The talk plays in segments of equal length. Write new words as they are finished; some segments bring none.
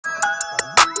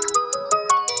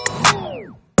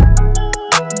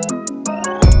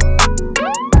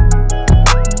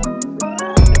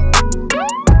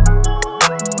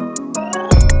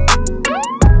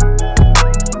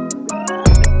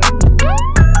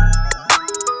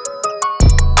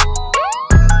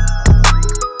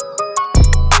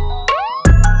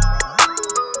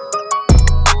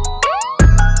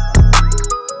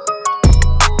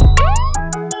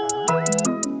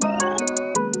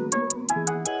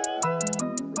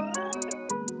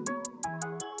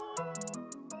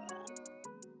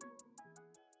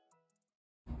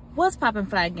What's poppin',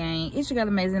 fly gang? It's your girl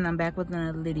Amazing. I'm back with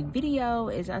another little video.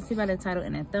 As y'all see by the title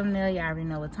and the thumbnail, y'all already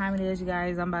know what time it is, you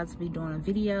guys. I'm about to be doing a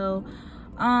video.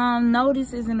 No,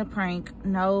 this isn't a prank.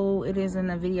 No, it isn't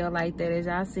a video like that. As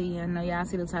y'all see, I know y'all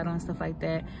see the title and stuff like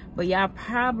that, but y'all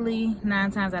probably 9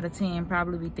 times out of 10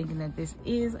 probably be thinking that this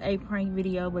is a prank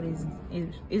video, but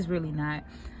it's really not.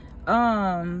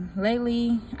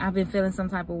 Lately I've been feeling some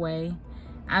type of way.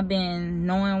 I've been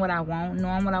knowing what I want in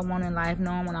life,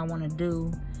 knowing what I want to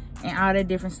do, and all that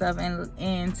different stuff.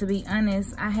 And to be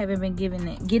honest, I haven't been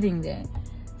getting that.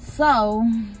 So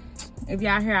if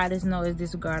y'all hear all this noise,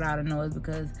 disregard all the noise,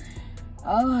 because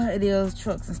it is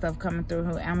trucks and stuff coming through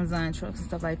here, Amazon trucks and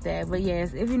stuff like that. But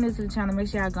yes, if you're new to the channel, make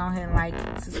sure y'all go ahead and like,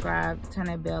 subscribe, turn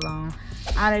that bell on,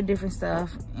 all that different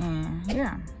stuff. And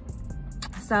yeah,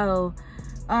 so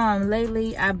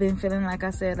lately I've been feeling, like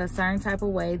I said, a certain type of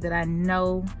way that I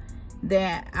know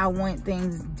that I want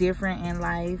things different in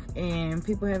life, and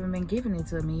people haven't been giving it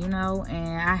to me, you know.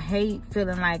 And I hate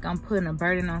feeling like I'm putting a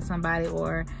burden on somebody,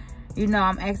 or you know,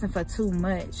 I'm asking for too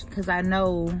much, because I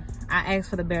know I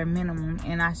ask for the bare minimum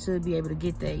and I should be able to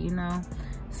get that, you know.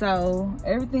 So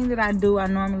everything that I do, I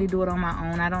normally do it on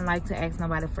my own. I don't like to ask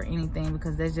nobody for anything,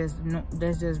 because that's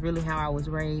just really how I was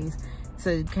raised,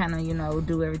 to kind of, you know,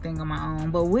 do everything on my own.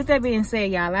 But with that being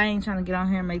said, y'all, I ain't trying to get on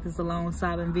here and make this a long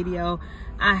sobbing video.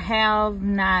 I have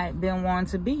not been wanting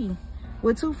to be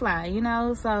with TOOFLY, you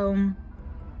know. So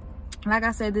like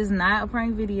I said, this is not a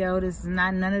prank video. This is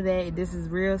not none of that. This is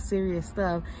real serious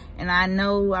stuff. And I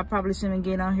know I probably shouldn't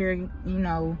get on here, you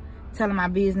know, telling my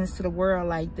business to the world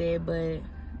like that, but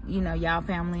you know, y'all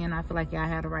family, and I feel like y'all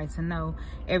have the right to know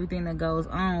everything that goes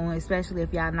on, especially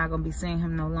if y'all not gonna be seeing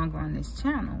him no longer on this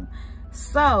channel.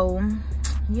 So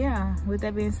yeah, with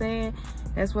that being said,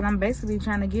 that's what I'm basically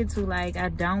trying to get to. Like, I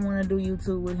don't want to do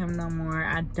YouTube with him no more.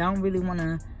 I don't really want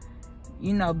to,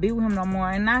 you know, be with him no more.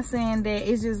 And not saying that,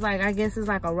 it's just like, I guess it's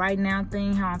like a right now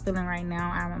thing, how I'm feeling right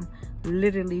now. I'm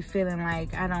literally feeling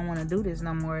like I don't want to do this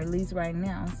no more, at least right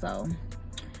now. So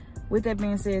with that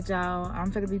being said, y'all, I'm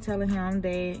gonna be telling him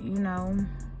that, you know,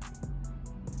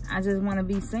 I just want to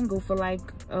be single for like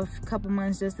a couple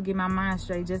months, just to get my mind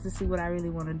straight, just to see what I really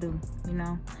want to do, you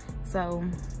know. So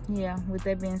yeah, with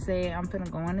that being said, I'm finna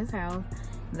go in his house,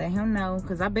 let him know,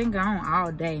 because I've been gone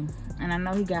all day, and I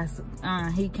know he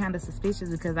kind of suspicious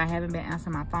because I haven't been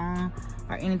answering my phone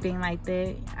or anything like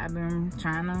that. I've been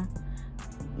trying to,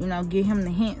 you know, give him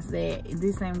the hints that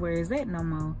this ain't where it's at no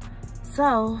more.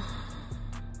 So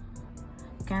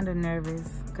kind of nervous,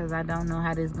 because I don't know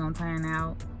how this gonna turn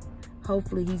out.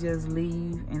 Hopefully he just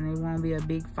leave and it won't be a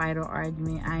big fight or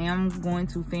argument. I am going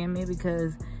to film it,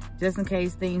 because just in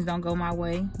case things don't go my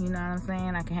way, you know what I'm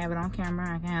saying, I can have it on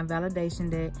camera. I can have validation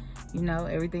that, you know,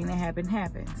 everything that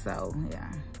happened. So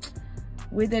yeah,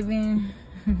 with that being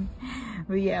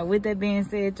but yeah, with that being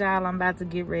said, y'all, I'm about to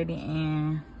get ready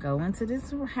and go into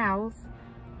this house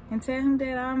and tell him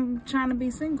that I'm trying to be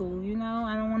single, you know.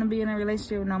 I don't want to be in a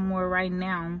relationship no more right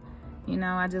now, you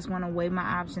know. I just want to weigh my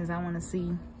options. I want to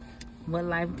see what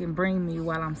life can bring me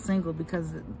while I'm single,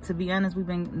 because to be honest, we've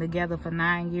been together for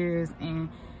 9 years and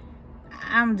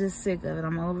I'm just sick of it.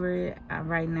 I'm over it.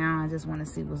 Right now, I just want to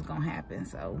see what's gonna happen.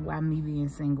 So why me being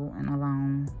single and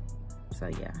alone? So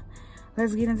yeah,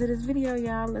 let's get into this video,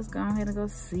 y'all. Let's go ahead and go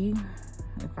see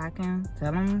if I can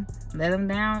let him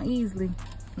down easily.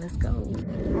 Let's go. All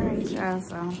right, y'all,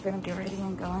 so I'm gonna get ready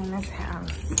and go in this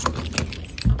house.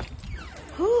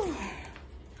 Whew.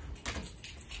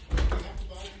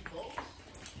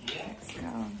 Let's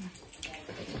go.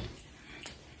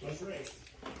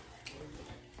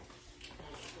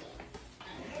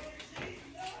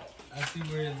 I see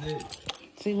where is it.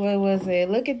 See what was it?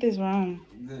 Look at this room.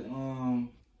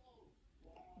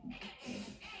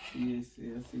 Yes,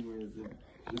 yeah, I see where is it.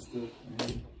 This stuff.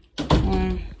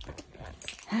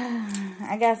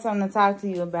 I got something to talk to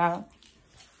you about.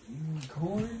 You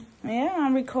recording? Yeah,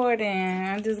 I'm recording.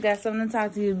 I just got something to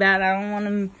talk to you about. I don't want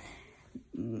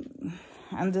to.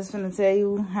 I'm just gonna tell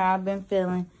you how I've been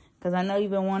feeling, because I know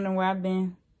you've been wondering where I've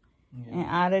been, and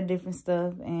all that different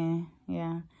stuff. And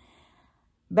yeah,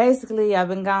 basically I've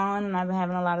been gone and I've been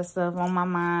having a lot of stuff on my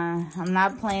mind. I'm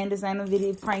not playing. This ain't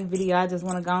a prank video. I just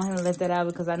want to go ahead and let that out,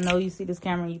 because I know you see this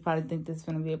camera and you probably think this is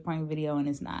gonna be a prank video, and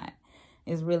it's not.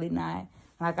 It's really not.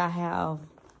 Like, I have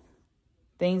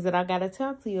things that I gotta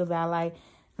talk to you about. Like,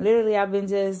 literally, I've been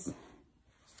just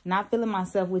not feeling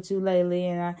myself with you lately,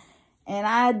 and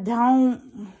I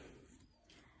don't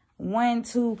want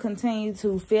to continue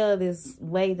to feel this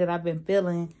way that I've been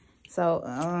feeling. So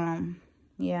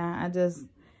yeah, I just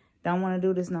don't want to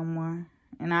do this no more.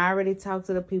 And I already talked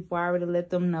to the people. I already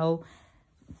let them know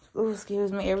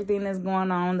excuse me, everything that's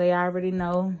going on, they already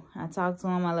know. I talk to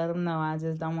them, I let them know. I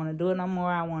just don't want to do it no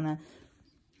more. I want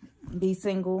to be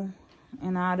single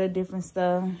and all the different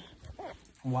stuff.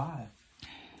 Why?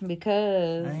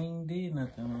 Because I ain't did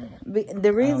nothing.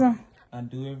 The reason I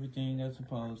do everything I'm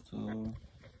supposed to.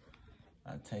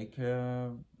 I take care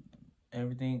of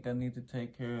everything I need to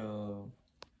take care of.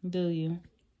 Do you?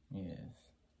 Yes.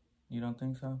 You don't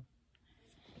think so?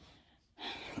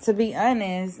 To be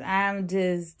honest, I'm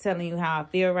just telling you how I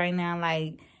feel right now.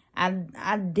 Like,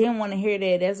 I didn't want to hear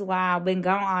that. That's why I've been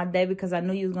gone all day, because I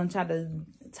knew you was going to try to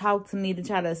talk to me to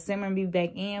try to simmer me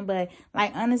back in. But,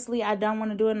 like, honestly, I don't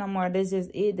want to do it no more. That's just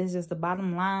it. That's just the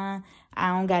bottom line. I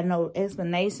don't got no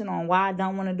explanation on why I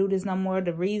don't want to do this no more.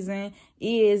 The reason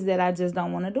is that I just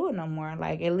don't want to do it no more.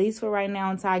 Like, at least for right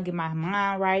now, until I get my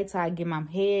mind right, until I get my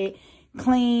head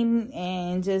clean,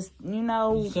 and just, you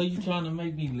know. So you trying to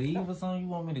make me leave or something? You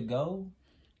want me to go?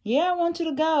 Yeah, I want you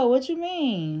to go. What you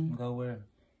mean? Go where?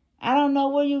 I don't know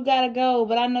where you gotta go,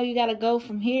 but I know you gotta go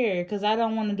from here, because I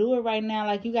don't want to do it right now.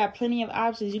 Like, you got plenty of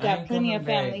options. You got plenty of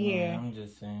family here. I'm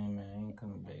just saying, man, I ain't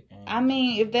coming back. I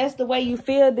mean, if that's the way you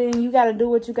feel, then you gotta do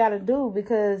what you gotta do,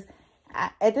 because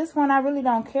at this point, I really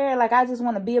don't care. Like, I just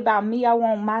want to be about me. I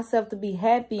want myself to be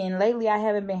happy, and lately I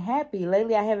haven't been happy.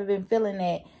 Lately I haven't been feeling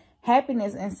that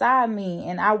happiness inside me,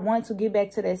 and I want to get back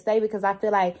to that state, because I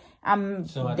feel like I'm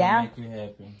so I down. don't make you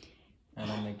happy. I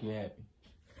don't make you happy.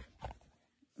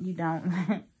 You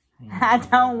don't. I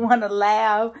don't want to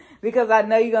laugh, because I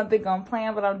know you're going to think I'm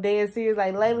playing, but I'm dead serious.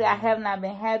 Like, lately, I have not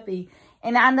been happy.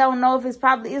 And I don't know if it's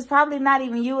probably not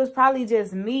even you. It's probably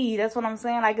just me. That's what I'm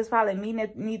saying. Like, it's probably me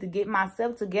that need to get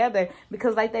myself together,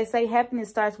 because like they say, happiness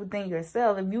starts within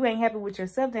yourself. If you ain't happy with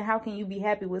yourself, then how can you be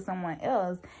happy with someone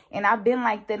else? And I've been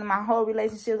like that in my whole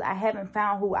relationships. I haven't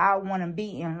found who I want to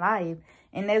be in life.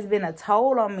 And that's been a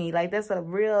toll on me. Like, that's a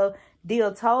real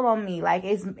deal toll on me. Like,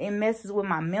 it messes with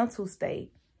my mental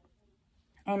state.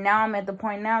 And now I'm at the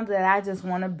point now that I just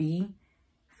want to be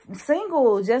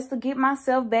single, just to get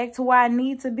myself back to where I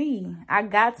need to be. I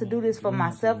got to do this for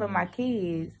myself and my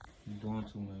kids. You're doing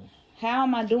too much. How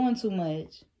am I doing too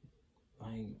much?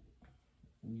 Like,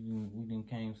 we done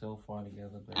came so far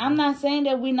together. Baby. I'm not saying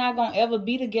that we're not going to ever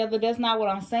be together. That's not what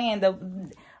I'm saying.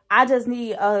 I just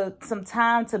need some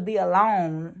time to be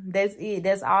alone. That's it.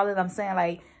 That's all that I'm saying.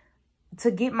 Like,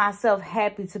 to get myself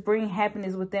happy, to bring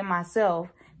happiness within myself.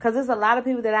 Because there's a lot of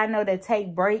people that I know that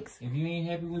take breaks. If you ain't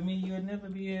happy with me, you'll never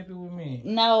be happy with me.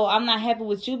 No, I'm not happy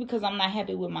with you because I'm not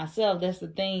happy with myself. That's the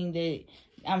thing that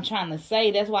I'm trying to say.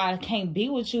 That's why I can't be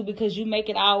with you, because you make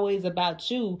it always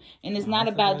about you. And it's not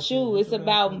about you. It's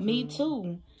about me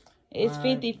too. It's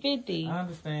 50-50. I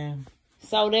understand.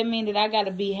 So that means that I got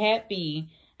to be happy.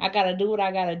 I got to do what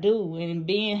I got to do. And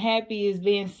being happy is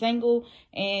being single.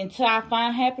 And until I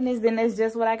find happiness, then that's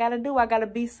just what I got to do. I got to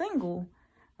be single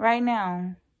right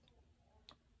now.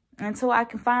 Until I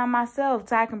can find myself,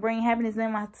 so I can bring happiness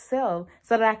in myself,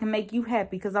 so that I can make you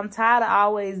happy. Because I'm tired of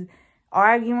always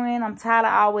arguing. I'm tired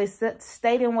of always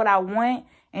stating what I want.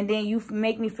 And then you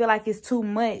make me feel like it's too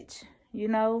much, you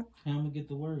know? How am I going to get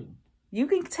the word? You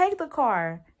can take the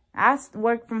car. I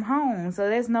work from home, so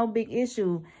there's no big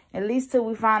issue. At least till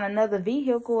we find another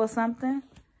vehicle or something.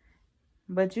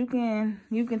 But you can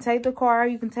take the car.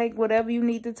 You can take whatever you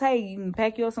need to take. You can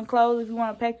pack you up some clothes if you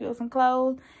want to pack you up some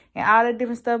clothes. And all that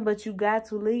different stuff. But you got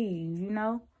to leave, you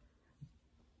know?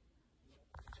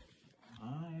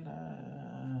 Alright,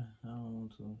 I don't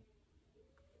want to.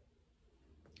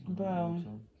 Bro,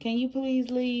 can you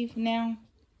please leave now?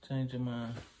 Change your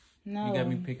mind. No. You got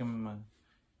me picking my mind.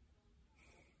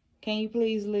 Can you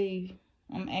please leave?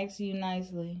 I'm asking you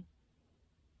nicely.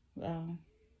 Bro.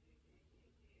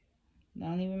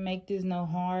 Don't even make this no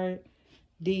hard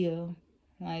deal.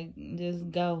 Like, just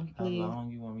go, please. How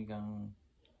long you want me gone?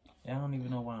 I don't even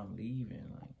know why I'm leaving.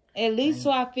 Like, at least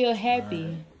so I feel happy.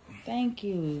 Right. Thank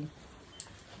you.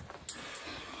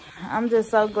 I'm just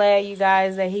so glad, you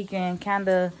guys, that he can kind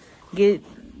of get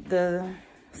the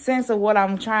sense of what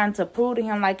I'm trying to prove to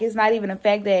him. Like, it's not even the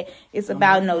fact that it's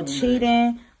about no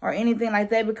cheating or anything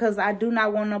like that, because I do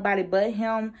not want nobody but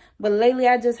him. But lately,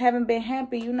 I just haven't been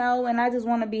happy, you know, and I just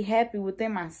want to be happy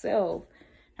within myself.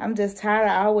 I'm just tired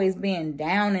of always being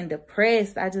down and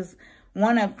depressed. I just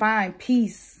want to find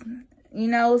peace, you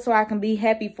know, so I can be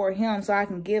happy for him, so I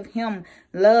can give him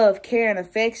love, care, and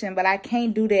affection. But I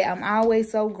can't do that. I'm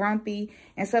always so grumpy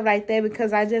and stuff like that,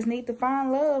 because I just need to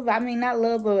find love. I mean, not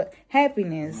love, but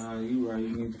happiness. Nah, you right.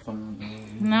 You need to find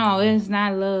love. No, it's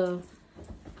not love.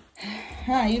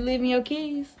 Huh, you leaving your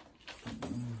keys?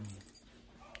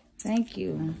 Thank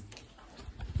you.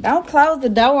 Don't close the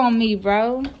door on me,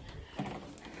 bro.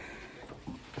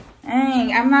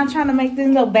 Dang, I'm not trying to make this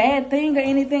no bad thing or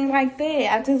anything like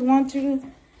that. I just want you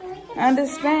to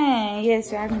understand.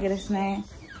 Yes, y'all can get a snack.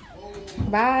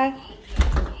 Bye.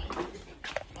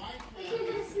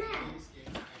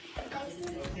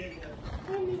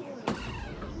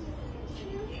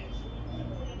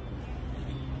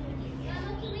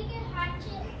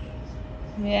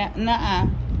 Yeah, nuh-uh.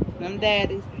 Them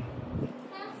daddies.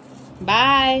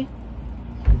 Bye.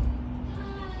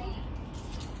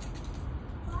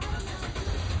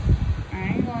 I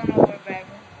ain't going nowhere, baby.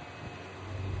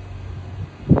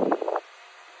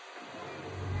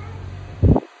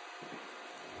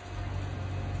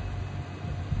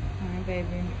 Alright,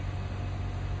 baby.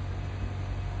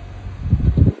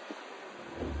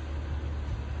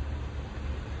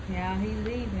 Yeah, he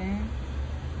leaving.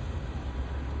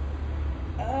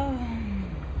 Oh.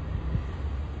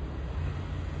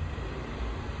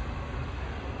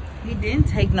 He didn't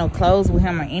take no clothes with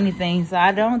him or anything, so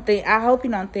I hope he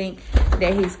don't think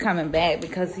that he's coming back,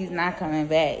 because he's not coming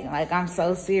back. Like, I'm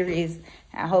so serious.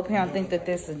 I hope he don't think that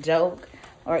this is a joke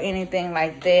or anything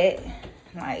like that.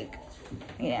 Like,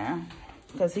 yeah,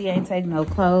 because he ain't taking no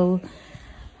clothes.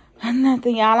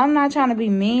 Nothing, y'all. I'm not trying to be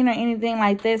mean or anything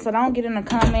like that, so don't get in the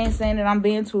comments saying that I'm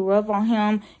being too rough on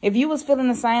him. If you was feeling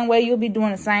the same way, you'll be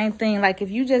doing the same thing. Like, if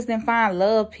you just didn't find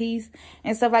love, peace,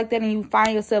 and stuff like that, and you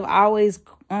find yourself always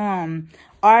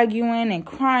arguing and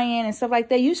crying and stuff like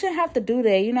that, you shouldn't have to do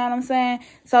that. You know what I'm saying?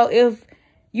 So if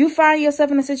you find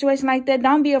yourself in a situation like that,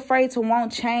 don't be afraid to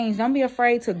want change. Don't be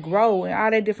afraid to grow and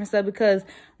all that different stuff, because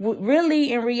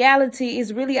really, in reality,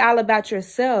 it's really all about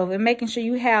yourself and making sure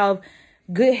you have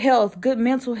good health, good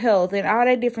mental health, and all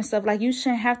that different stuff. Like, you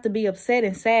shouldn't have to be upset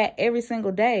and sad every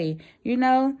single day, you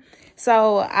know?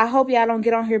 So I hope y'all don't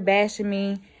get on here bashing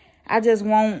me. I just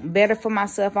want better for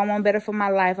myself. I want better for my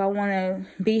life. I want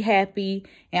to be happy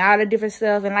and all the different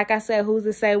stuff. And like I said, who's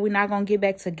to say we're not going to get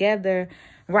back together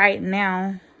right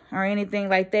now or anything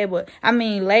like that? But I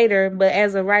mean, later. But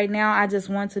as of right now, I just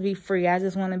want to be free. I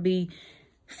just want to be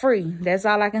free. That's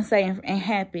all I can say, and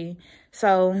happy.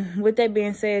 So with that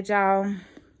being said, y'all,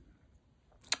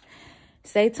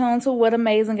 stay tuned to what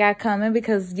amazing got coming,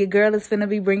 because your girl is finna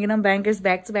be bringing them bangers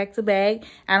back to back to back.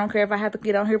 I don't care if I have to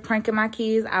get on here pranking my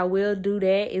kids. I will do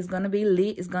that. It's gonna be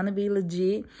lit. It's gonna be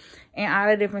legit and all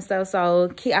the different stuff. So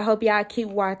I hope y'all keep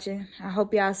watching. I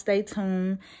hope y'all stay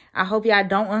tuned. I hope y'all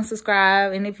don't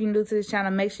unsubscribe. And if you're new to this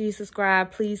channel, make sure you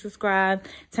subscribe. Please subscribe.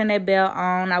 Turn that bell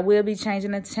on. I will be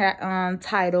changing the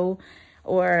title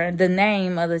or the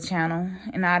name of the channel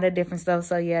and all the different stuff.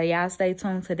 So yeah, y'all stay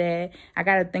tuned to that. I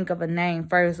gotta think of a name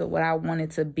first of what I want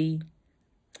it to be.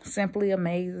 Simply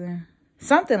Amazing,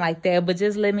 something like that. But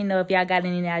just let me know if y'all got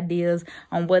any ideas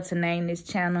on what to name this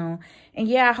channel. And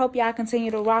yeah, I hope y'all continue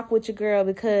to rock with your girl,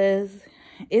 because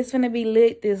it's gonna be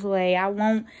lit this way. I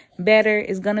want better.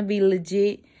 It's gonna be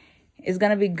legit. It's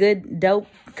going to be good, dope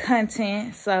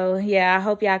content. So, yeah, I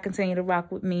hope y'all continue to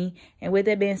rock with me. And with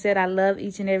that being said, I love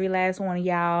each and every last one of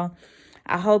y'all.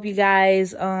 I hope you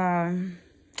guys,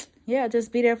 yeah,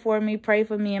 just be there for me. Pray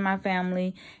for me and my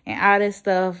family and all this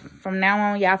stuff. From now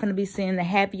on, y'all finna be seeing the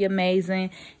happy, amazing,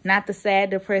 not the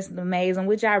sad, depressed, amazing,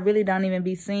 which I really don't even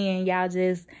be seeing. Y'all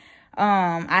just,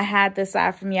 I hide this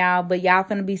side from y'all, but y'all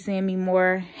finna be seeing me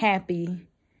more happy,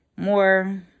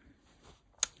 more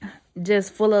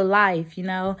just full of life, you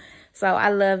know? So I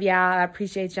love y'all. I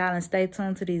appreciate y'all, and stay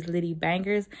tuned to these litty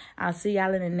bangers. I'll see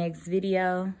y'all in the next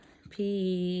video.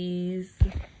 Peace.